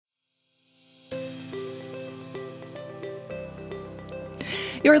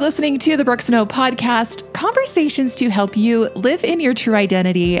You're listening to the Brooke Snow Podcast, conversations to help you live in your true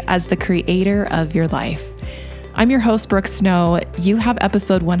identity as the creator of your life. I'm your host, Brooke Snow. You have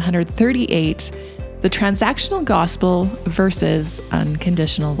episode 138, The Transactional Gospel versus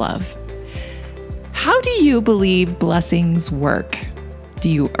Unconditional Love. How do you believe blessings work? Do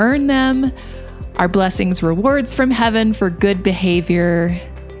you earn them? Are blessings rewards from heaven for good behavior?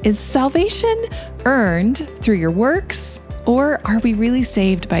 Is salvation earned through your works, or are we really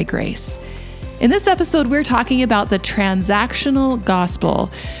saved by grace? In this episode, we're talking about the transactional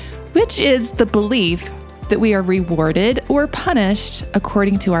gospel, which is the belief that we are rewarded or punished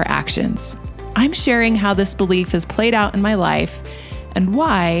according to our actions. I'm sharing how this belief has played out in my life and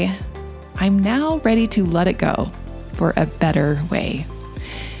why I'm now ready to let it go for a better way.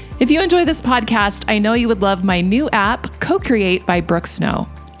 If you enjoy this podcast, I know you would love my new app, Co-Create by Brooke Snow.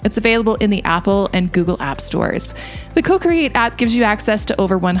 It's available in the Apple and Google App Stores. The Co-Create app gives you access to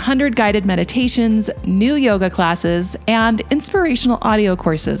over 100 guided meditations, new yoga classes, and inspirational audio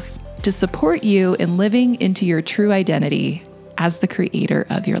courses to support you in living into your true identity as the creator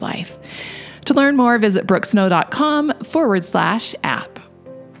of your life. To learn more, visit brookesnow.com/app.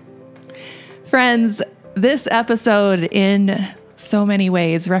 Friends, this episode in so many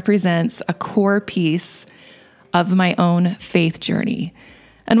ways represents a core piece of my own faith journey.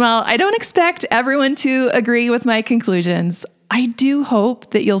 And while I don't expect everyone to agree with my conclusions, I do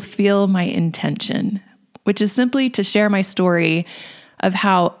hope that you'll feel my intention, which is simply to share my story of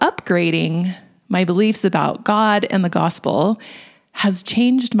how upgrading my beliefs about God and the gospel has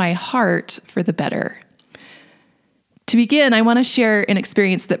changed my heart for the better. To begin, I want to share an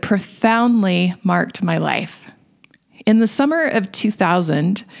experience that profoundly marked my life. In the summer of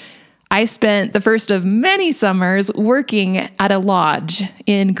 2000, I spent the first of many summers working at a lodge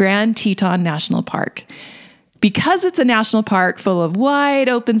in Grand Teton National Park. Because it's a national park full of wide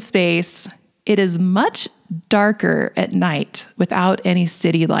open space, it is much darker at night without any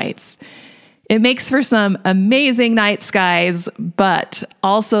city lights. It makes for some amazing night skies, but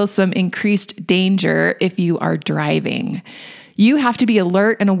also some increased danger if you are driving. You have to be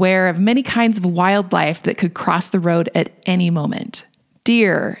alert and aware of many kinds of wildlife that could cross the road at any moment.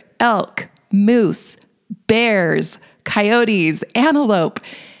 Deer, elk, moose, bears, coyotes, antelope,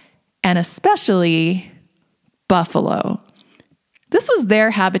 and especially buffalo. This was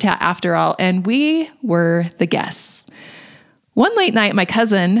their habitat after all, and we were the guests. One late night, my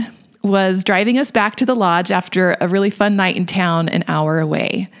cousin was driving us back to the lodge after a really fun night in town an hour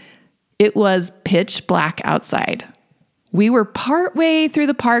away. It was pitch black outside. We were partway through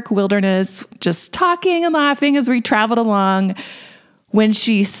the park wilderness, just talking and laughing as we traveled along, when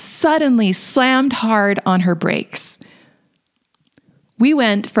she suddenly slammed hard on her brakes. We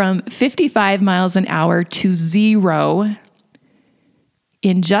went from 55 miles an hour to 0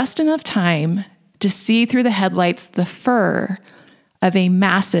 in just enough time to see through the headlights the fur of a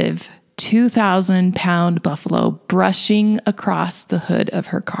massive 2,000-pound buffalo brushing across the hood of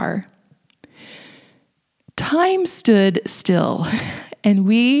her car. Time stood still, and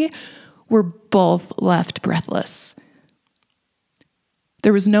we were both left breathless.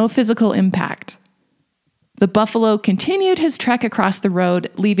 There was no physical impact. The buffalo continued his trek across the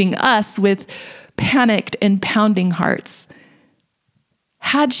road, leaving us with panicked and pounding hearts.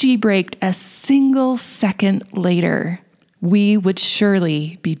 Had she braked a single second later, we would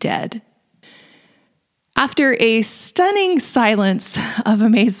surely be dead. After a stunning silence of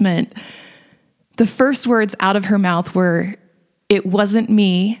amazement, the first words out of her mouth were, "It wasn't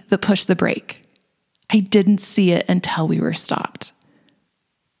me that pushed the brake. I didn't see it until we were stopped."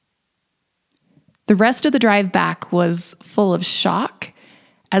 The rest of the drive back was full of shock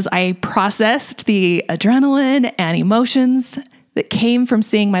as I processed the adrenaline and emotions that came from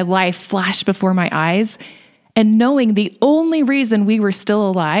seeing my life flash before my eyes and knowing the only reason we were still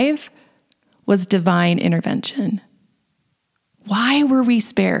alive was divine intervention. Why were we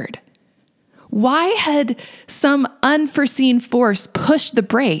spared? Why had some unforeseen force pushed the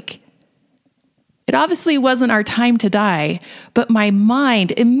brake? It obviously wasn't our time to die, but my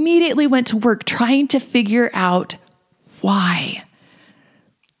mind immediately went to work trying to figure out why.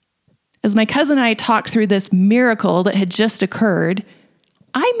 As my cousin and I talked through this miracle that had just occurred,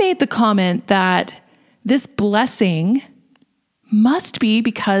 I made the comment that this blessing must be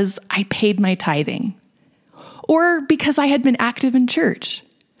because I paid my tithing, or because I had been active in church,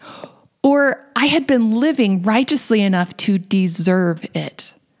 or I had been living righteously enough to deserve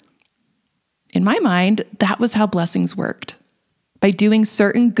it. In my mind, that was how blessings worked. By doing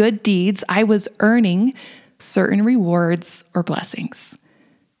certain good deeds, I was earning certain rewards or blessings.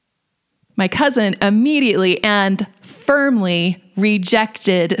 My cousin immediately and firmly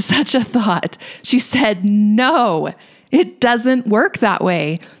rejected such a thought. She said, "No, it doesn't work that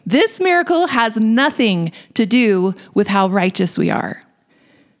way. This miracle has nothing to do with how righteous we are."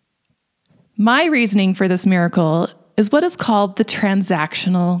 My reasoning for this miracle is what is called the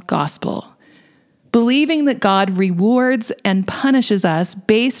transactional gospel, believing that God rewards and punishes us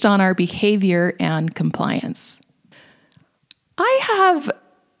based on our behavior and compliance. I have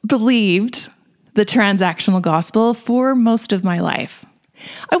believed the transactional gospel for most of my life.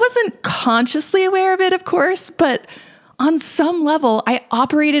 I wasn't consciously aware of it, of course, but on some level, I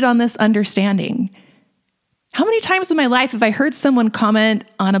operated on this understanding. How many times in my life have I heard someone comment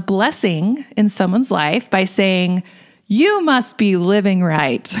on a blessing in someone's life by saying, "You must be living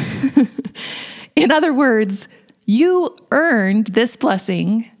right"? In other words, you earned this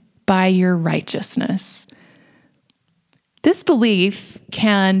blessing by your righteousness. This belief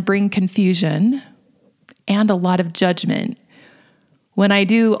can bring confusion and a lot of judgment. When I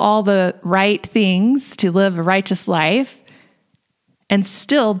do all the right things to live a righteous life and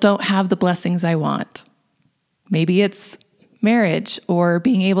still don't have the blessings I want. Maybe it's marriage or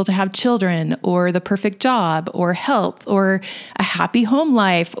being able to have children or the perfect job or health or a happy home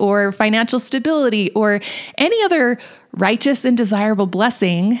life or financial stability or any other righteous and desirable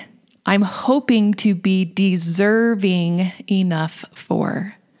blessing I'm hoping to be deserving enough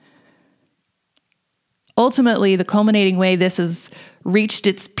for. Ultimately, the culminating way this has reached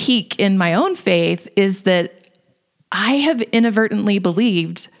its peak in my own faith is that I have inadvertently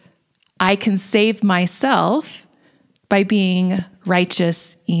believed I can save myself by being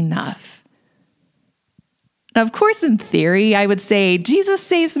righteous enough. Now, of course, in theory, I would say Jesus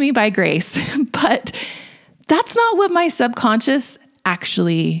saves me by grace, but that's not what my subconscious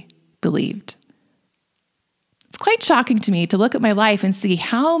actually believed. It's quite shocking to me to look at my life and see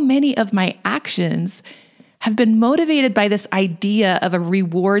how many of my actions have been motivated by this idea of a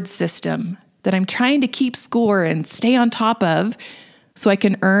reward system that I'm trying to keep score and stay on top of so I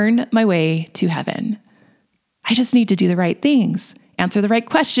can earn my way to heaven. I just need to do the right things, answer the right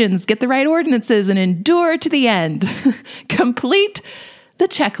questions, get the right ordinances, and endure to the end. Complete the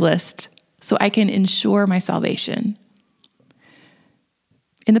checklist so I can ensure my salvation.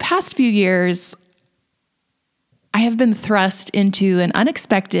 In the past few years, I have been thrust into an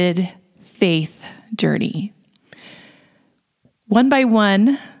unexpected faith journey. One by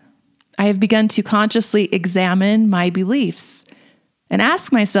one, I have begun to consciously examine my beliefs and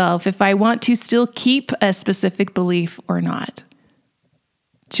ask myself if I want to still keep a specific belief or not.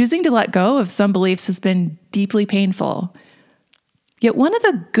 Choosing to let go of some beliefs has been deeply painful. Yet one of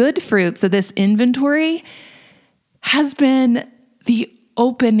the good fruits of this inventory has been the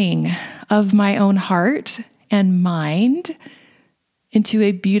opening of my own heart and mind into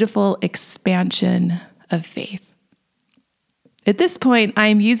a beautiful expansion of faith. At this point,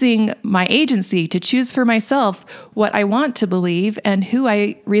 I'm using my agency to choose for myself what I want to believe and who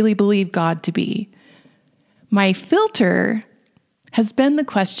I really believe God to be. My filter has been the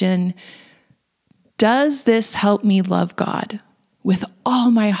question, does this help me love God with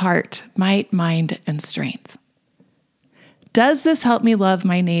all my heart, might, mind, and strength? Does this help me love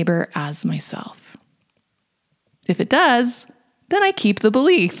my neighbor as myself? If it does, then I keep the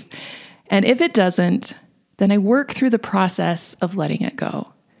belief. And if it doesn't, then I work through the process of letting it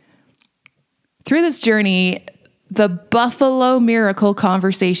go. Through this journey, the Buffalo Miracle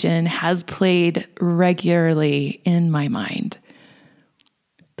conversation has played regularly in my mind.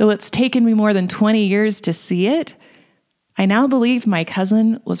 Though it's taken me more than 20 years to see it, I now believe my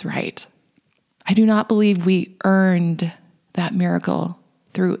cousin was right. I do not believe we earned that miracle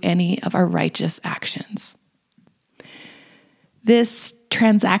through any of our righteous actions. This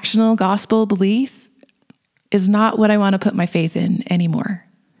transactional gospel belief is not what I want to put my faith in anymore.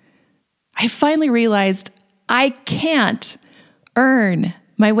 I finally realized I can't earn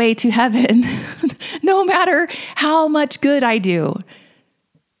my way to heaven, no matter how much good I do.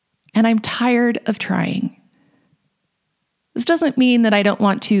 And I'm tired of trying. This doesn't mean that I don't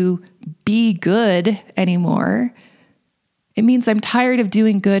want to be good anymore. It means I'm tired of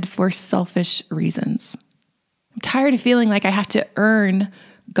doing good for selfish reasons. I'm tired of feeling like I have to earn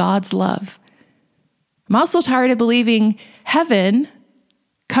God's love. I'm also tired of believing heaven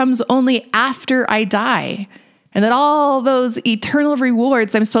comes only after I die, and that all those eternal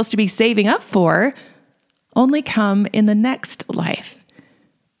rewards I'm supposed to be saving up for only come in the next life.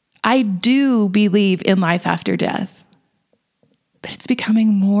 I do believe in life after death, but it's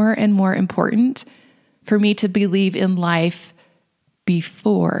becoming more and more important for me to believe in life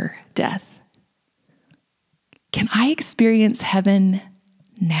before death. Can I experience heaven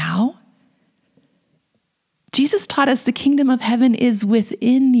now? Jesus taught us the kingdom of heaven is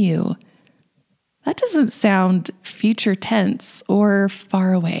within you. That doesn't sound future tense or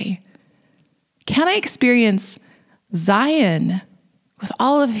far away. Can I experience Zion with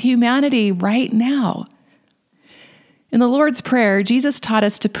all of humanity right now? In the Lord's Prayer, Jesus taught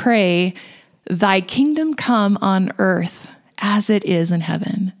us to pray, "Thy kingdom come on earth as it is in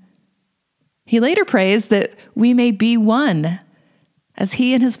heaven." He later prays that we may be one, as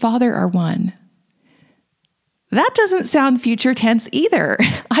he and his Father are one. That doesn't sound future tense either.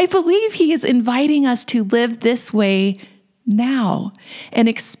 I believe he is inviting us to live this way now and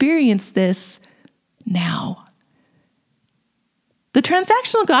experience this now. The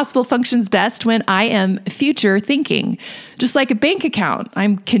transactional gospel functions best when I am future thinking. Just like a bank account,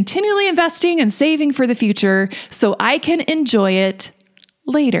 I'm continually investing and saving for the future so I can enjoy it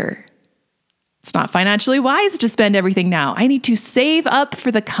later. It's not financially wise to spend everything now. I need to save up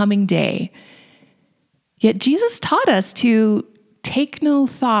for the coming day. Yet Jesus taught us to take no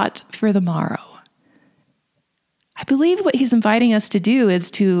thought for the morrow. I believe what he's inviting us to do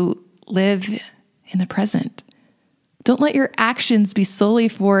is to live in the present. Don't let your actions be solely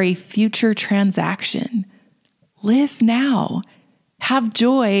for a future transaction. Live now. Have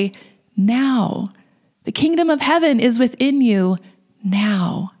joy now. The kingdom of heaven is within you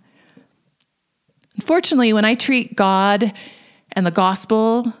now. Unfortunately, when I treat God and the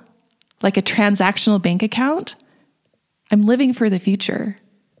gospel like a transactional bank account, I'm living for the future.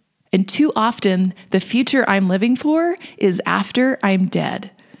 And too often, the future I'm living for is after I'm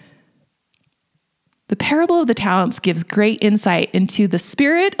dead. The parable of the talents gives great insight into the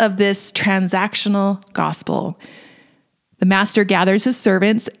spirit of this transactional gospel. The master gathers his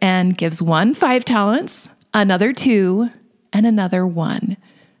servants and gives one 5 talents, another 2, and another 1.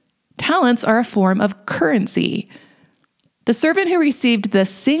 Talents are a form of currency. The servant who received the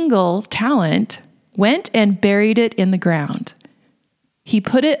single talent went and buried it in the ground. He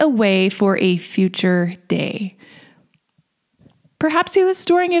put it away for a future day. Perhaps he was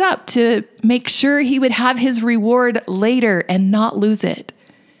storing it up to make sure he would have his reward later and not lose it.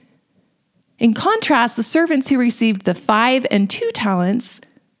 In contrast, the servants who received the 5 and 2 talents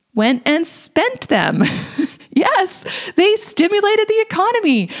went and spent them. Yes, they stimulated the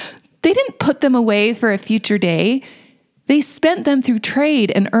economy. They didn't put them away for a future day. They spent them through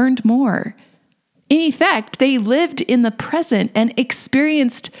trade and earned more. In effect, they lived in the present and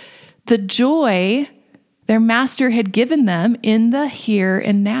experienced the joy their master had given them in the here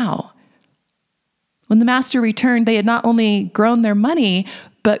and now. When the master returned, they had not only grown their money,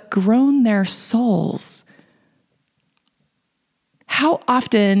 but grown their souls. How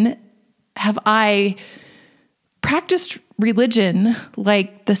often have I practiced religion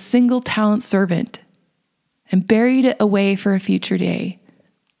like the single talent servant and buried it away for a future day?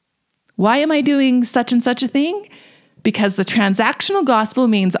 Why am I doing such and such a thing? Because the transactional gospel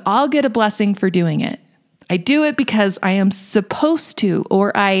means I'll get a blessing for doing it. I do it because I am supposed to,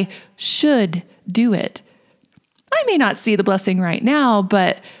 or I should do it. I may not see the blessing right now,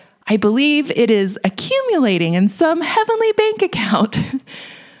 but I believe it is accumulating in some heavenly bank account.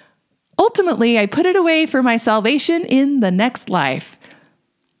 Ultimately, I put it away for my salvation in the next life.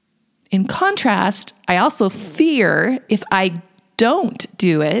 In contrast, I also fear if I don't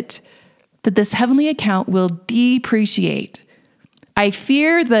do it, that this heavenly account will depreciate. I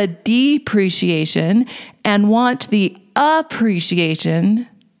fear the depreciation and want the appreciation,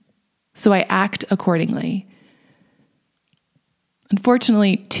 so I act accordingly.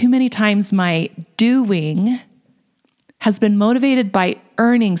 Unfortunately, too many times my doing has been motivated by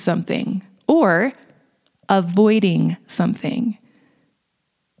earning something or avoiding something.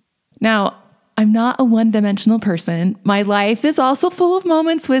 Now, I'm not a one-dimensional person. My life is also full of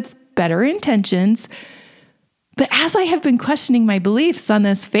moments with better intentions. But as I have been questioning my beliefs on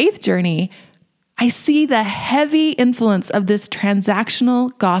this faith journey, I see the heavy influence of this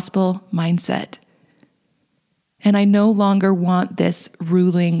transactional gospel mindset. And I no longer want this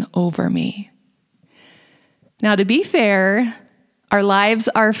ruling over me. Now, to be fair, our lives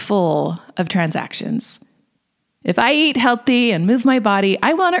are full of transactions. If I eat healthy and move my body,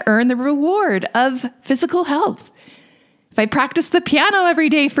 I want to earn the reward of physical health. If I practice the piano every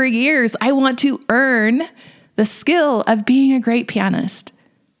day for years, I want to earn the skill of being a great pianist.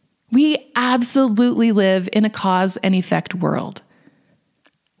 We absolutely live in a cause and effect world.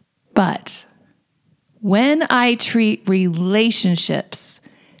 But when I treat relationships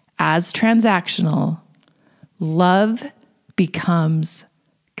as transactional, love becomes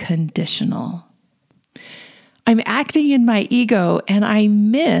conditional. I'm acting in my ego and I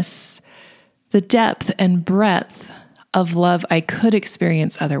miss the depth and breadth of love I could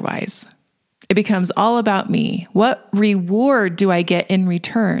experience otherwise. It becomes all about me. What reward do I get in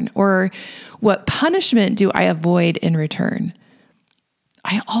return? Or what punishment do I avoid in return?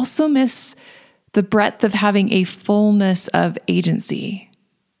 I also miss the breadth of having a fullness of agency.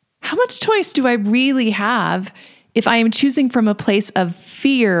 How much choice do I really have if I am choosing from a place of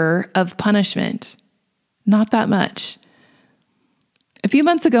fear of punishment? Not that much. A few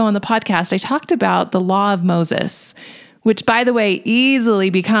months ago on the podcast, I talked about the law of Moses, which, by the way,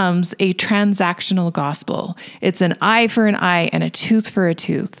 easily becomes a transactional gospel. It's an eye for an eye and a tooth for a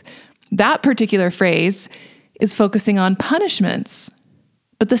tooth. That particular phrase is focusing on punishments,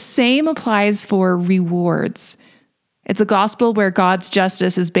 but the same applies for rewards. It's a gospel where God's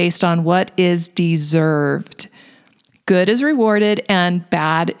justice is based on what is deserved. Good is rewarded and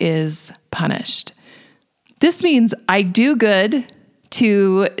bad is punished. This means I do good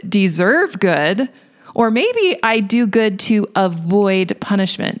to deserve good, or maybe I do good to avoid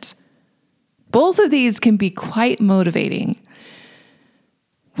punishment. Both of these can be quite motivating.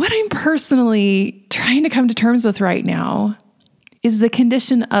 What I'm personally trying to come to terms with right now is the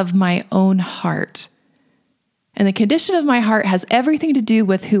condition of my own heart. And the condition of my heart has everything to do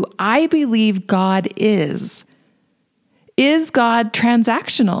with who I believe God is. Is God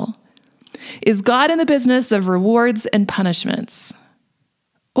transactional? Is God in the business of rewards and punishments?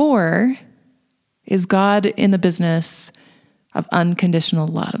 Or is God in the business of unconditional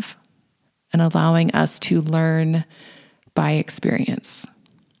love and allowing us to learn by experience?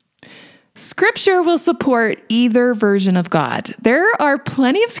 Scripture will support either version of God. There are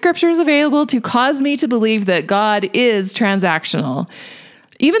plenty of scriptures available to cause me to believe that God is transactional.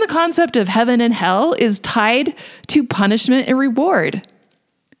 Even the concept of heaven and hell is tied to punishment and reward.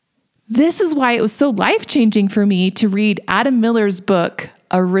 This is why it was so life-changing for me to read Adam Miller's book,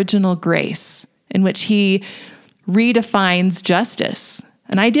 Original Grace, in which he redefines justice.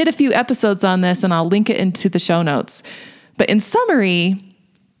 And I did a few episodes on this, and I'll link it into the show notes. But in summary,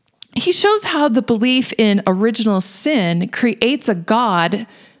 he shows how the belief in original sin creates a God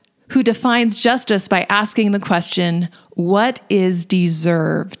who defines justice by asking the question, what is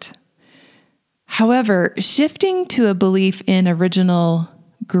deserved? However, shifting to a belief in original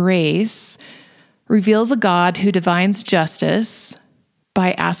grace reveals a God who defines justice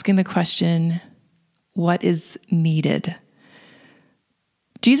by asking the question, what is needed?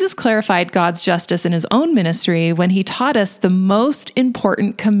 Jesus clarified God's justice in his own ministry when he taught us the most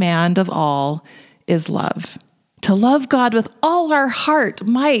important command of all is love. To love God with all our heart,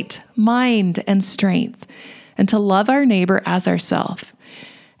 might, mind, and strength, and to love our neighbor as ourselves.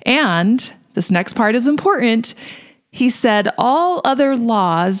 And this next part is important. He said, all other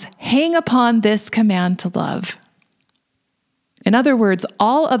laws hang upon this command to love. In other words,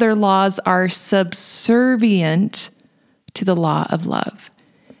 all other laws are subservient to the law of love.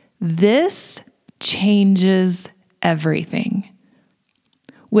 This changes everything.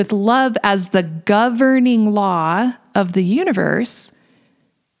 With love as the governing law of the universe,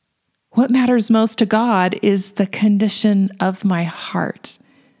 what matters most to God is the condition of my heart.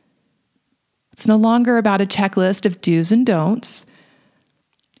 It's no longer about a checklist of do's and don'ts.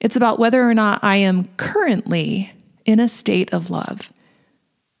 It's about whether or not I am currently in a state of love.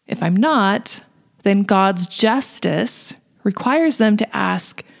 If I'm not, then God's justice requires them to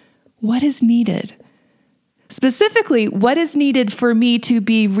ask, what is needed? Specifically, what is needed for me to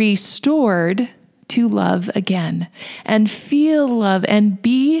be restored to love again and feel love and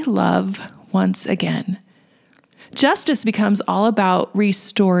be love once again? Justice becomes all about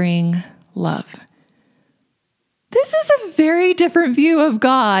restoring love. This is a very different view of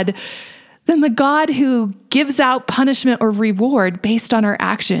God than the God who gives out punishment or reward based on our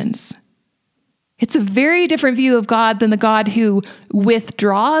actions. It's a very different view of God than the God who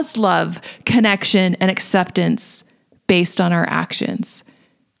withdraws love, connection, and acceptance based on our actions.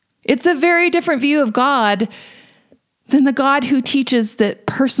 It's a very different view of God than the God who teaches that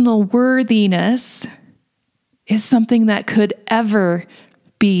personal worthiness is something that could ever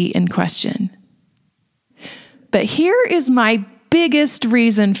be in question. But here is my biggest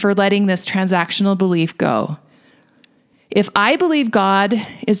reason for letting this transactional belief go. If I believe God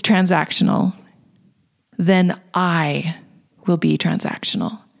is transactional, then I will be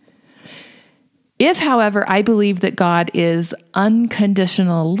transactional. If, however, I believe that God is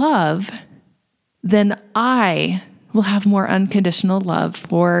unconditional love, then I will have more unconditional love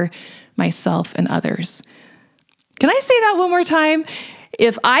for myself and others. Can I say that one more time?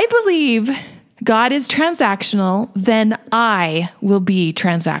 If I believe God is transactional, then I will be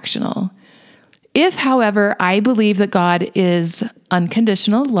transactional. If, however, I believe that God is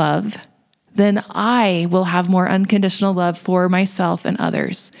unconditional love, then I will have more unconditional love for myself and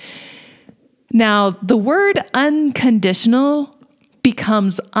others. Now, the word unconditional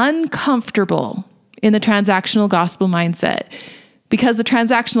becomes uncomfortable in the transactional gospel mindset because the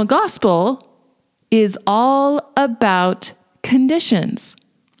transactional gospel is all about conditions.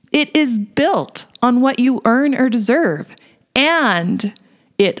 It is built on what you earn or deserve, and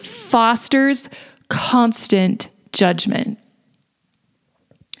it fosters constant judgment.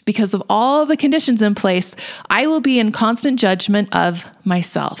 Because of all the conditions in place, I will be in constant judgment of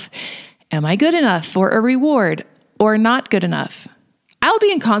myself. Am I good enough for a reward or not good enough? I'll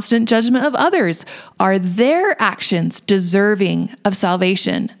be in constant judgment of others. Are their actions deserving of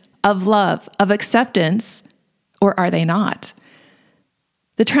salvation, of love, of acceptance, or are they not?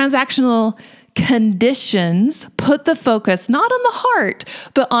 The transactional conditions put the focus not on the heart,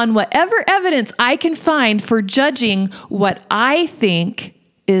 but on whatever evidence I can find for judging what I think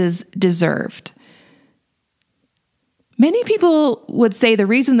is deserved. Many people would say the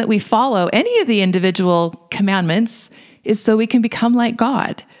reason that we follow any of the individual commandments is so we can become like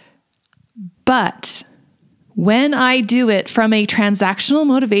God. But when I do it from a transactional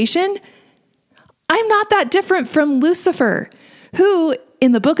motivation, I'm not that different from Lucifer, who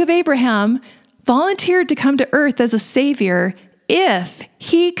in the book of Abraham volunteered to come to earth as a savior if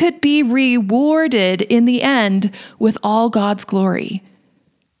he could be rewarded in the end with all God's glory.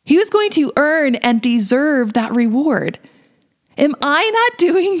 He was going to earn and deserve that reward. Am I not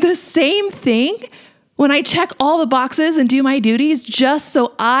doing the same thing when I check all the boxes and do my duties just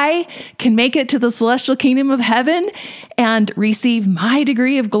so I can make it to the celestial kingdom of heaven and receive my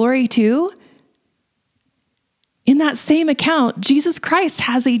degree of glory too? In that same account, Jesus Christ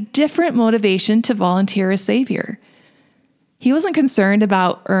has a different motivation to volunteer as Savior. He wasn't concerned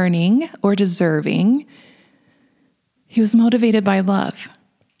about earning or deserving. He was motivated by love,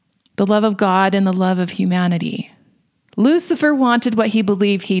 the love of God and the love of humanity. Lucifer wanted what he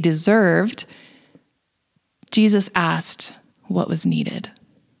believed he deserved. Jesus asked what was needed.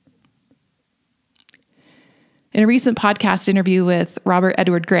 In a recent podcast interview with Robert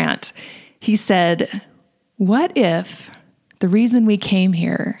Edward Grant, he said, "What if the reason we came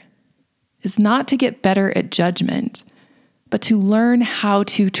here is not to get better at judgment, but to learn how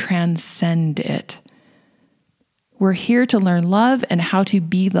to transcend it? We're here to learn love and how to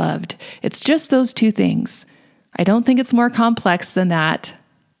be loved. It's just those two things. I don't think it's more complex than that.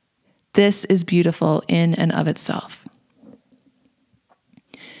 This is beautiful in and of itself."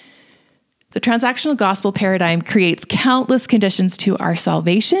 The transactional gospel paradigm creates countless conditions to our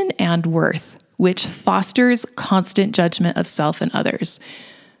salvation and worth, which fosters constant judgment of self and others.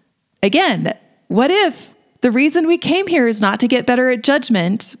 Again, what if the reason we came here is not to get better at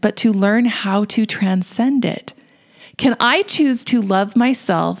judgment, but to learn how to transcend it? Can I choose to love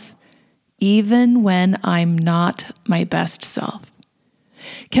myself even when I'm not my best self?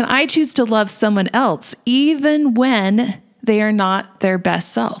 Can I choose to love someone else even when they are not their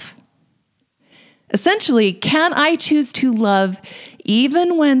best self? Essentially, can I choose to love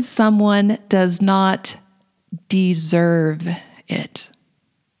even when someone does not deserve it?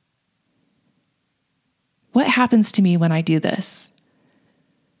 What happens to me when I do this?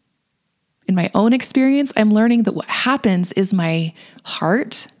 In my own experience, I'm learning that what happens is my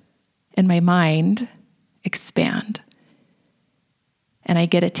heart and my mind expand. And I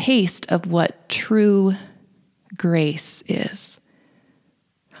get a taste of what true grace is.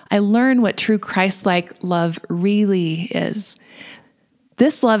 I learn what true Christ-like love really is.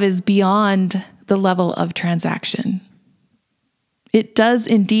 This love is beyond the level of transaction. It does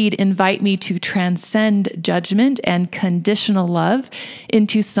indeed invite me to transcend judgment and conditional love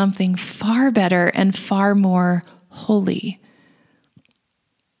into something far better and far more holy.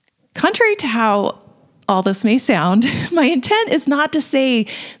 Contrary to how all this may sound, my intent is not to say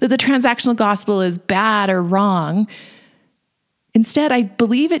that the transactional gospel is bad or wrong. Instead, I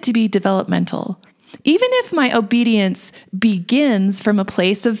believe it to be developmental. Even if my obedience begins from a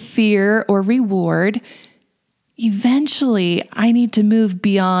place of fear or reward, eventually I need to move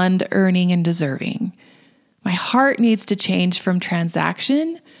beyond earning and deserving. My heart needs to change from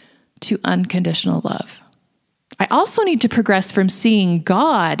transaction to unconditional love. I also need to progress from seeing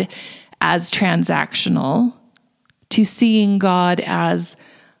God as transactional to seeing God as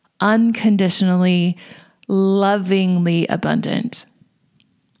unconditionally, lovingly abundant.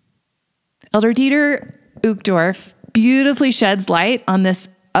 Elder Dieter Uchtdorf beautifully sheds light on this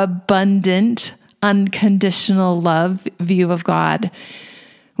abundant, unconditional love view of God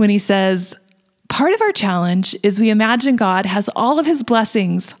when he says, part of our challenge is we imagine God has all of his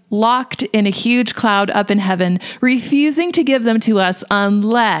blessings locked in a huge cloud up in heaven, refusing to give them to us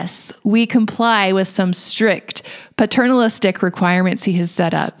unless we comply with some strict paternalistic requirements he has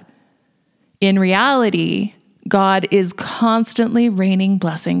set up. In reality, God is constantly raining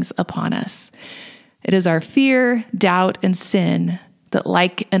blessings upon us. It is our fear, doubt, and sin that,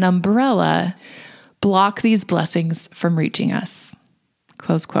 like an umbrella, block these blessings from reaching us.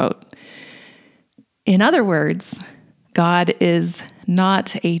 Close quote. In other words, God is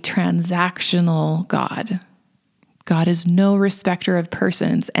not a transactional God. God is no respecter of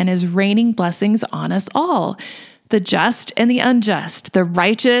persons and is raining blessings on us all. The just and the unjust, the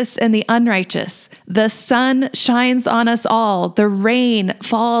righteous and the unrighteous. The sun shines on us all. The rain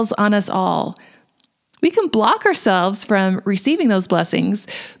falls on us all. We can block ourselves from receiving those blessings,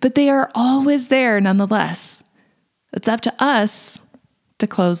 but they are always there nonetheless. It's up to us to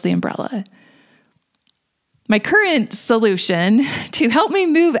close the umbrella. My current solution to help me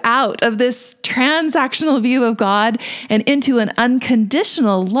move out of this transactional view of God and into an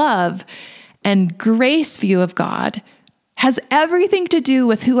unconditional love and grace view of God has everything to do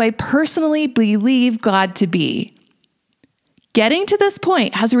with who I personally believe God to be. Getting to this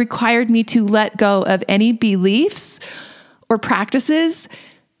point has required me to let go of any beliefs or practices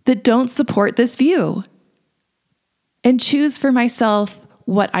that don't support this view and choose for myself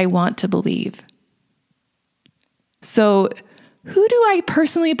what I want to believe. So, who do I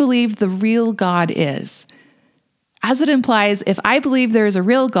personally believe the real God is? As it implies, if I believe there is a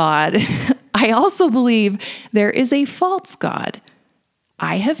real God, I also believe there is a false God.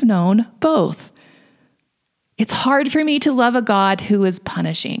 I have known both. It's hard for me to love a God who is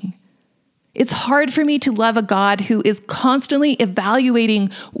punishing. It's hard for me to love a God who is constantly evaluating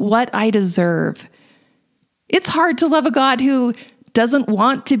what I deserve. It's hard to love a God who doesn't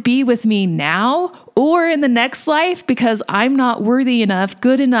want to be with me now or in the next life because I'm not worthy enough,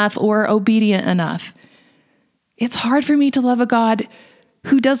 good enough, or obedient enough. It's hard for me to love a God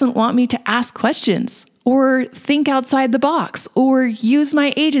who doesn't want me to ask questions or think outside the box or use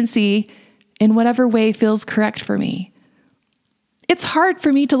my agency in whatever way feels correct for me. It's hard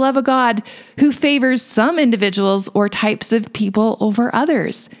for me to love a God who favors some individuals or types of people over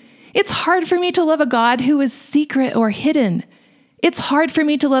others. It's hard for me to love a God who is secret or hidden. It's hard for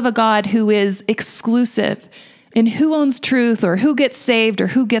me to love a God who is exclusive in who owns truth or who gets saved or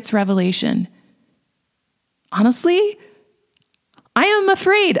who gets revelation. Honestly, I am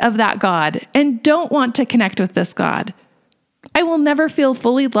afraid of that God and don't want to connect with this God. I will never feel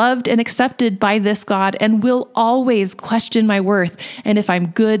fully loved and accepted by this God and will always question my worth and if I'm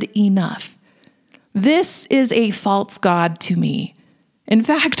good enough. This is a false God to me. In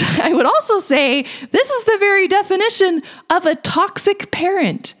fact, I would also say this is the very definition of a toxic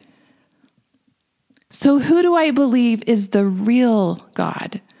parent. So who do I believe is the real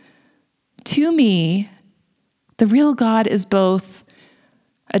God? To me, the real God is both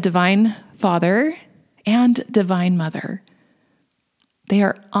a divine Father and divine Mother. They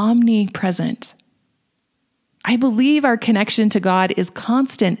are omnipresent. I believe our connection to God is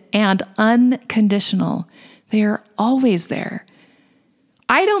constant and unconditional. They are always there.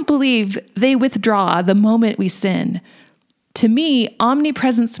 I don't believe they withdraw the moment we sin. To me,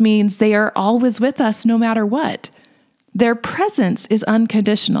 omnipresence means they are always with us no matter what. Their presence is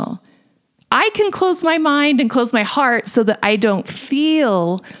unconditional. I can close my mind and close my heart so that I don't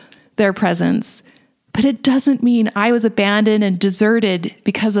feel their presence, but it doesn't mean I was abandoned and deserted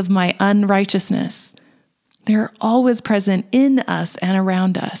because of my unrighteousness. They're always present in us and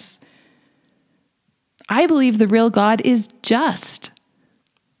around us. I believe the real God is just.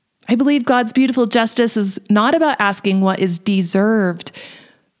 I believe God's beautiful justice is not about asking what is deserved.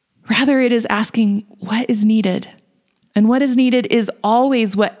 Rather, it is asking what is needed. And what is needed is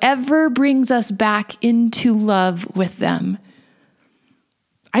always whatever brings us back into love with them.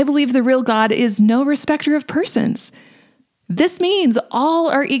 I believe the real God is no respecter of persons. This means all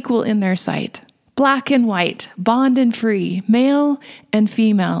are equal in their sight. Black and white, bond and free, male and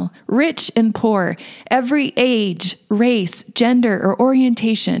female, rich and poor, every age, race, gender, or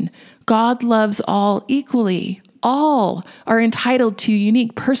orientation. God loves all equally. All are entitled to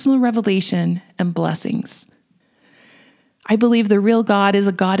unique personal revelation and blessings. I believe the real God is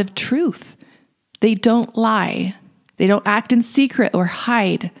a God of truth. They don't lie. They don't act in secret or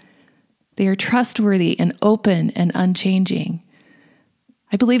hide. They are trustworthy and open and unchanging.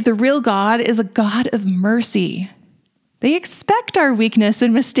 I believe the real God is a God of mercy. They expect our weakness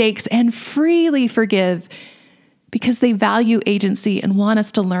and mistakes and freely forgive because they value agency and want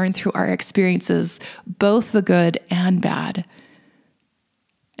us to learn through our experiences, both the good and bad.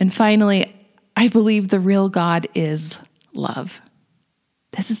 And finally, I believe the real God is love.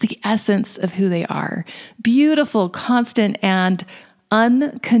 This is the essence of who they are. Beautiful, constant, and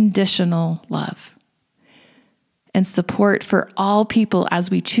unconditional love. And support for all people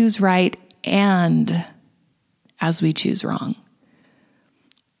as we choose right and as we choose wrong.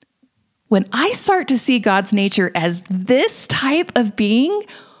 When I start to see God's nature as this type of being,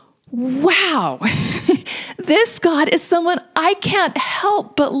 wow, this God is someone I can't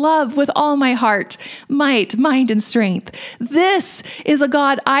help but love with all my heart, might, mind, and strength. This is a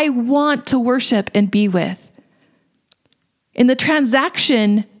God I want to worship and be with. In the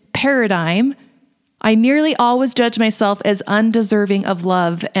transaction paradigm, I nearly always judge myself as undeserving of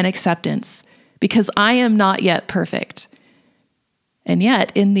love and acceptance because I am not yet perfect. And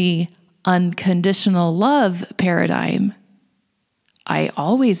yet, in the unconditional love paradigm, I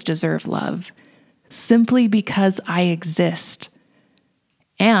always deserve love simply because I exist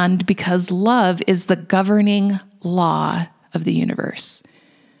and because love is the governing law of the universe.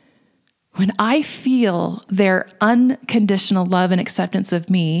 When I feel their unconditional love and acceptance of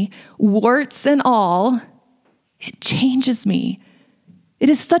me, warts and all, it changes me. It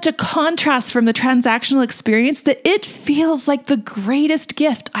is such a contrast from the transactional experience that it feels like the greatest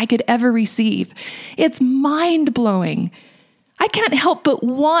gift I could ever receive. It's mind-blowing. I can't help but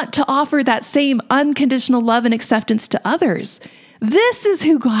want to offer that same unconditional love and acceptance to others. This is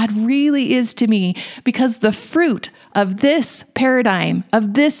who God really is to me because the fruit of this paradigm,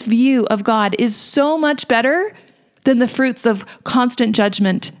 of this view of God is so much better than the fruits of constant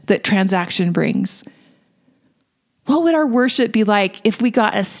judgment that transaction brings. What would our worship be like if we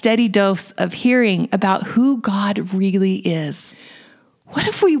got a steady dose of hearing about who God really is? What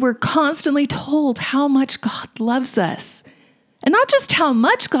if we were constantly told how much God loves us? And not just how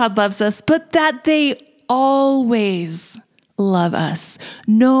much God loves us, but that they always love us,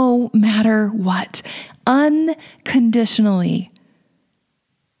 no matter what, unconditionally.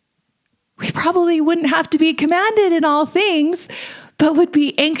 We probably wouldn't have to be commanded in all things, but would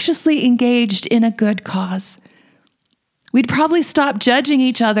be anxiously engaged in a good cause. We'd probably stop judging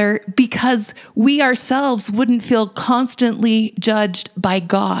each other because we ourselves wouldn't feel constantly judged by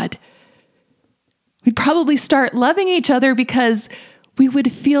God. We'd probably start loving each other because we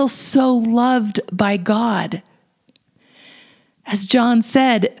would feel so loved by God. As John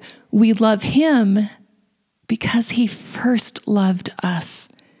said, we love him because he first loved us.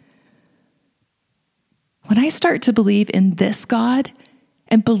 When I start to believe in this God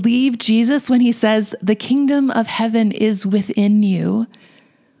and believe Jesus when he says, the kingdom of heaven is within you,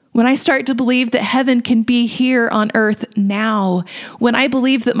 when I start to believe that heaven can be here on earth now, when I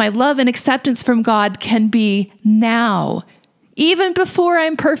believe that my love and acceptance from God can be now, even before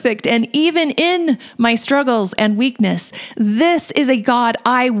I'm perfect and even in my struggles and weakness, this is a God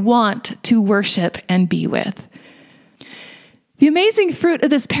I want to worship and be with. The amazing fruit of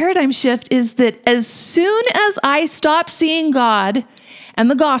this paradigm shift is that as soon as I stop seeing God and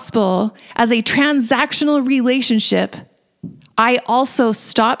the gospel as a transactional relationship, I also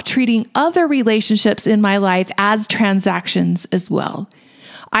stop treating other relationships in my life as transactions as well.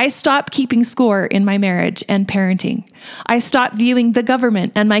 I stop keeping score in my marriage and parenting. I stop viewing the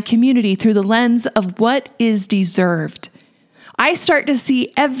government and my community through the lens of what is deserved. I start to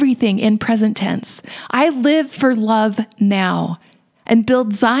see everything in present tense. I live for love now and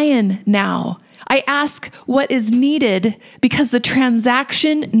build Zion now. I ask what is needed because the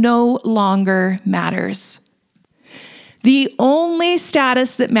transaction no longer matters. The only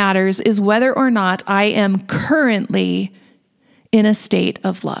status that matters is whether or not I am currently in a state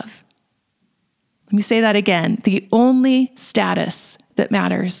of love. Let me say that again. The only status that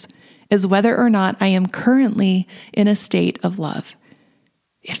matters is whether or not I am currently in a state of love.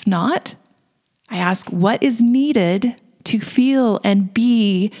 If not, I ask what is needed to feel and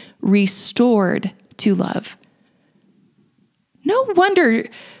be restored to love. No wonder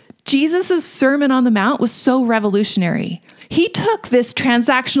Jesus' Sermon on the Mount was so revolutionary. He took this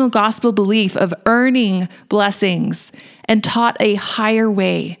transactional gospel belief of earning blessings and taught a higher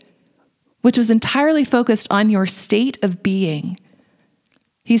way, which was entirely focused on your state of being.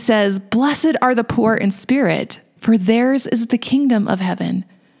 He says, "Blessed are the poor in spirit, for theirs is the kingdom of heaven.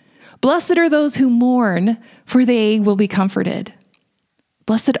 Blessed are those who mourn, for they will be comforted.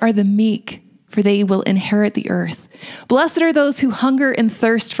 Blessed are the meek, for they will inherit the earth. Blessed are those who hunger and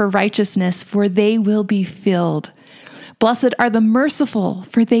thirst for righteousness, for they will be filled. Blessed are the merciful,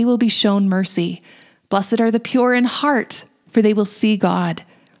 for they will be shown mercy. Blessed are the pure in heart, for they will see God.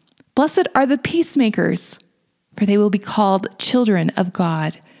 Blessed are the peacemakers, for they will be called children of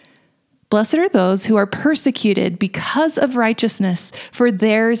God. Blessed are those who are persecuted because of righteousness, for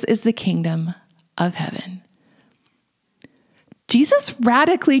theirs is the kingdom of heaven." Jesus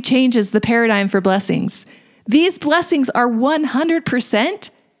radically changes the paradigm for blessings. These blessings are 100%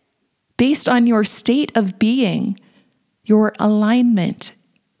 based on your state of being, your alignment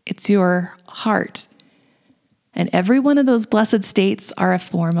It's your heart. And every one of those blessed states are a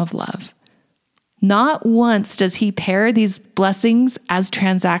form of love. Not once does he pair these blessings as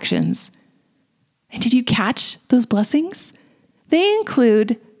transactions. And did you catch those blessings? They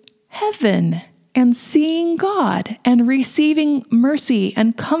include heaven and seeing God and receiving mercy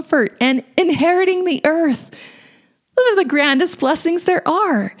and comfort and inheriting the earth. Those are the grandest blessings there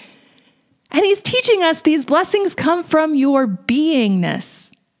are. And he's teaching us these blessings come from your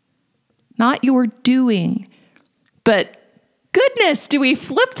beingness, not your doing. But goodness, do we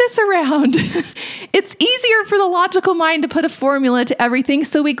flip this around? It's easier for the logical mind to put a formula to everything,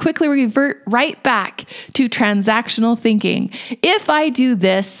 so we quickly revert right back to transactional thinking. If I do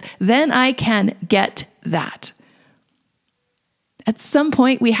this, then I can get that. At some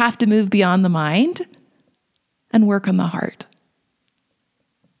point, we have to move beyond the mind and work on the heart.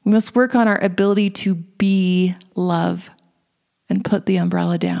 We must work on our ability to be love and put the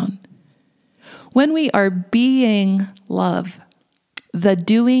umbrella down. When we are being love, the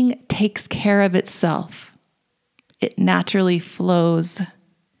doing takes care of itself. It naturally flows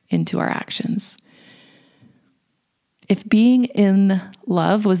into our actions. If being in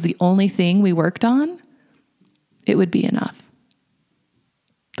love was the only thing we worked on, it would be enough.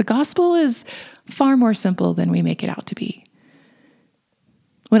 The gospel is far more simple than we make it out to be.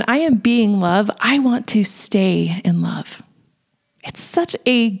 When I am being love, I want to stay in love. It's such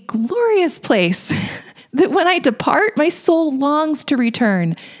a glorious place that when I depart, my soul longs to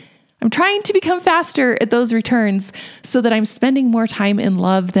return. I'm trying to become faster at those returns so that I'm spending more time in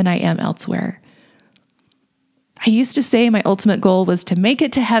love than I am elsewhere. I used to say my ultimate goal was to make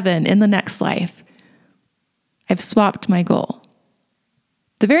it to heaven in the next life. I've swapped my goal.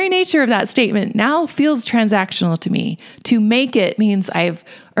 The very nature of that statement now feels transactional to me. To make it means I've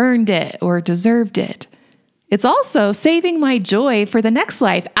earned it or deserved it. It's also saving my joy for the next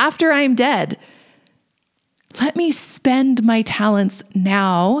life after I'm dead. Let me spend my talents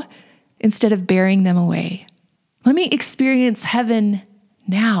now instead of bearing them away. Let me experience heaven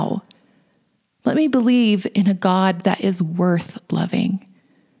now. Let me believe in a God that is worth loving.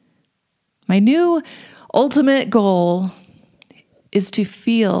 My new ultimate goal is to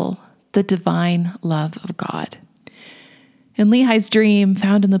feel the divine love of God. In Lehi's dream,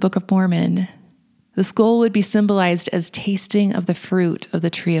 found in the Book of Mormon, this goal would be symbolized as tasting of the fruit of the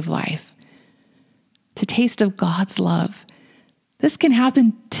tree of life. To taste of God's love. This can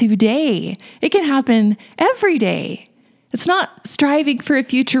happen today. It can happen every day. It's not striving for a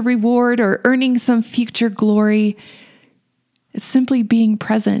future reward or earning some future glory. It's simply being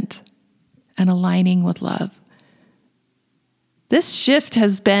present and aligning with love. This shift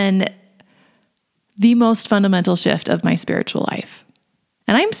has been the most fundamental shift of my spiritual life.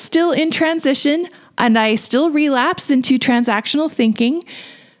 And I'm still in transition, and I still relapse into transactional thinking,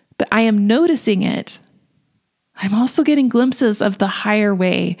 but I am noticing it. I'm also getting glimpses of the higher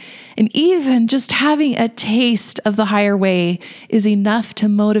way, and even just having a taste of the higher way is enough to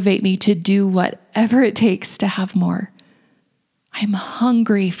motivate me to do whatever it takes to have more. I'm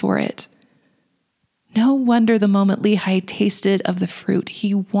hungry for it. No wonder the moment Lehi tasted of the fruit,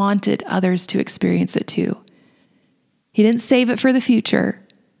 he wanted others to experience it too. He didn't save it for the future.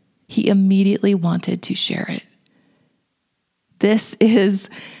 He immediately wanted to share it. This is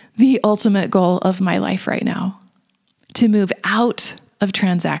the ultimate goal of my life right now, to move out of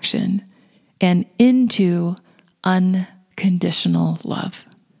transaction and into unconditional love.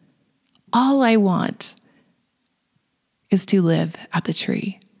 All I want is to live at the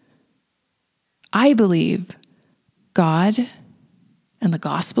tree. I believe God and the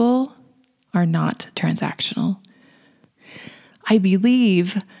gospel are not transactional. I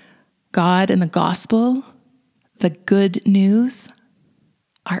believe God and the gospel, the good news,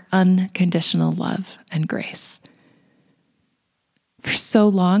 are unconditional love and grace. For so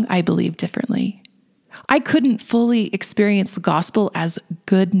long, I believed differently. I couldn't fully experience the gospel as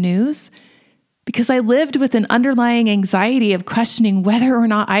good news because I lived with an underlying anxiety of questioning whether or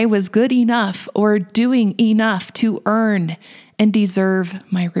not I was good enough or doing enough to earn and deserve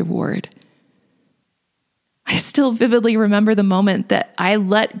my reward. I still vividly remember the moment that I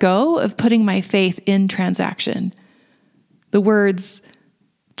let go of putting my faith in transaction. The words,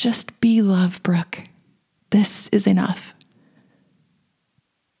 "Just be love, Brooke. This is enough,"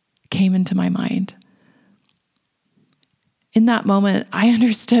 came into my mind. In that moment, I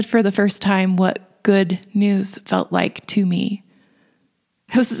understood for the first time what good news felt like to me.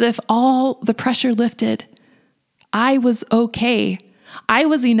 It was as if all the pressure lifted. I was okay. I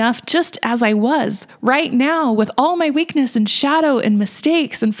was enough just as I was right now, with all my weakness and shadow and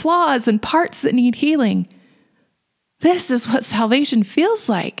mistakes and flaws and parts that need healing. This is what salvation feels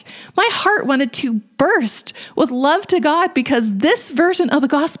like. My heart wanted to burst with love to God because this version of the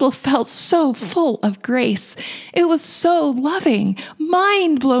gospel felt so full of grace. It was so loving,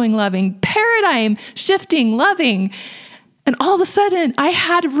 mind-blowing loving, paradigm-shifting loving. And all of a sudden, I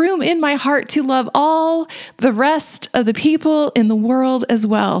had room in my heart to love all the rest of the people in the world as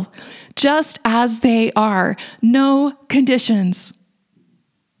well, just as they are, no conditions.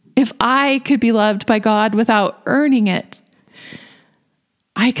 If I could be loved by God without earning it,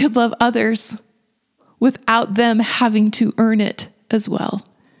 I could love others without them having to earn it as well.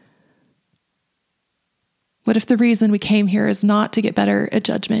 What if the reason we came here is not to get better at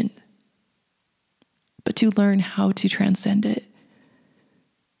judgment, but to learn how to transcend it?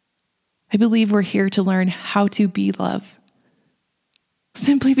 I believe we're here to learn how to be love,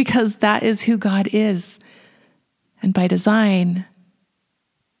 simply because that is who God is. And by design,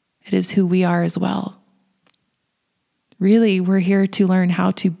 it is who we are as well. Really, we're here to learn how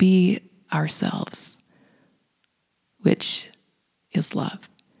to be ourselves, which is love.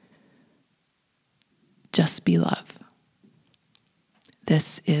 Just be love.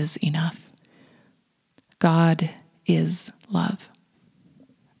 This is enough. God is love.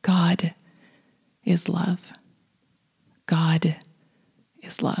 God is love. God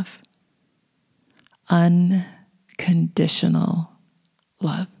is love. Unconditional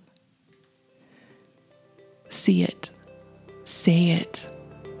love. See it, say it,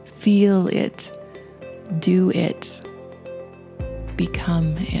 feel it, do it,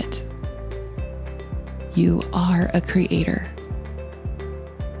 become it. You are a creator.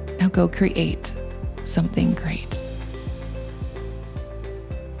 Now go create something great.